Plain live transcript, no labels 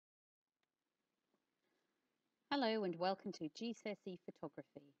Hello and welcome to GCSE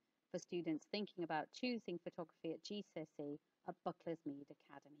Photography for students thinking about choosing photography at GCSE at Buckler's Mead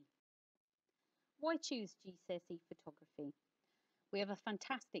Academy. Why choose GCSE Photography? We have a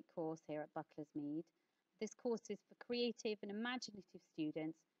fantastic course here at Buckler's Mead. This course is for creative and imaginative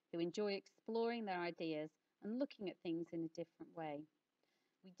students who enjoy exploring their ideas and looking at things in a different way.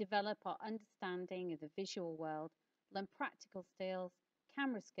 We develop our understanding of the visual world, learn practical skills,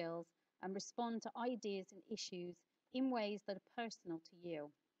 camera skills, and respond to ideas and issues in ways that are personal to you.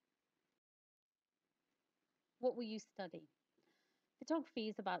 What will you study? Photography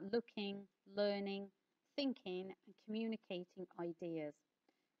is about looking, learning, thinking, and communicating ideas.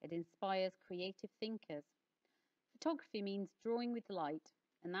 It inspires creative thinkers. Photography means drawing with light,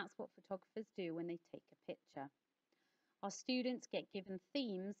 and that's what photographers do when they take a picture. Our students get given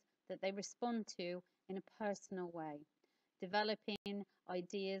themes that they respond to in a personal way, developing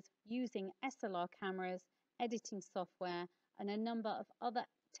ideas using SLR cameras, editing software, and a number of other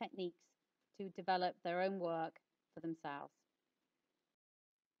techniques to develop their own work for themselves.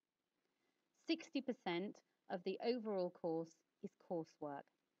 60% of the overall course is coursework.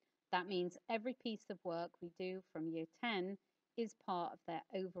 That means every piece of work we do from year 10 is part of their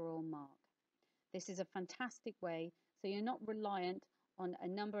overall mark. This is a fantastic way so you're not reliant on a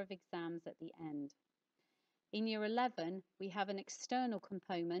number of exams at the end. In year 11, we have an external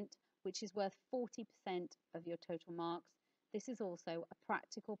component which is worth 40% of your total marks. This is also a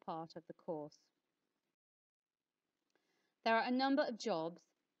practical part of the course. There are a number of jobs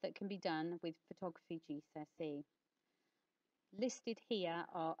that can be done with photography GCSE. Listed here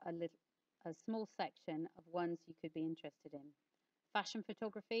are a small section of ones you could be interested in. Fashion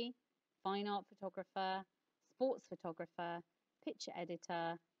photography, fine art photographer, sports photographer, picture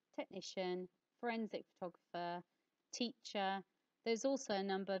editor, technician, forensic photographer, teacher. There's also a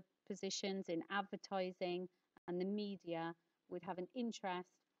number of positions in advertising, and the media would have an interest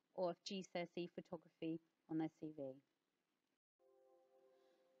or GCSE photography on their CV.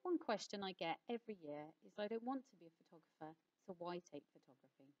 One question I get every year is I don't want to be a photographer, so why take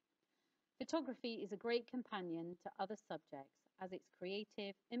photography? Photography is a great companion to other subjects as it's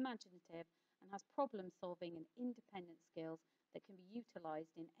creative, imaginative, and has problem solving and independent skills that can be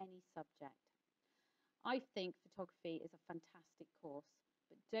utilised in any subject. I think photography is a fantastic course,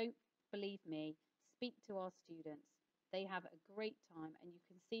 but don't believe me, speak to our students. They have a great time, and you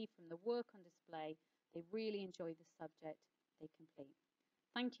can see from the work on display, they really enjoy the subject they complete.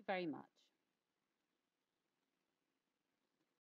 Thank you very much.